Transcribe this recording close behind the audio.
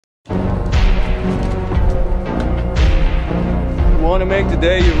want to make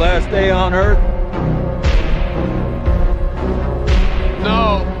today your last day on Earth?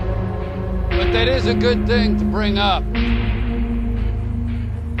 No, but that is a good thing to bring up.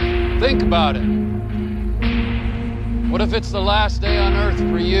 Think about it. What if it's the last day on Earth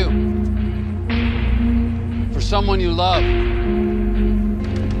for you? For someone you love?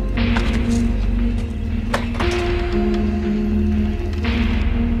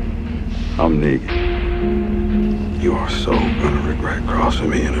 I'm Negan. You are so gonna regret crossing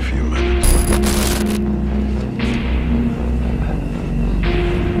me in a few minutes.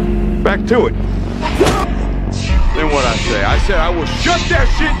 Back to it. Then what I say? I said I will shut that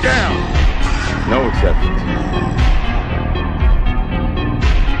shit down. No acceptance.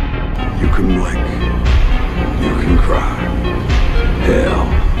 You can blink. You can cry. Hell,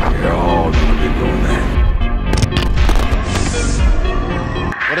 you're all gonna be doing that.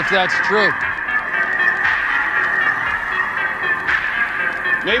 What if that's true?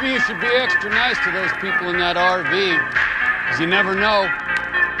 Maybe you should be extra nice to those people in that RV, because you never know.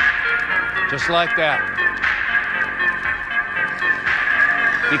 Just like that.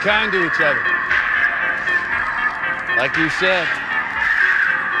 Be kind to each other. Like you said.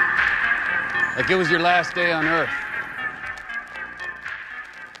 Like it was your last day on Earth.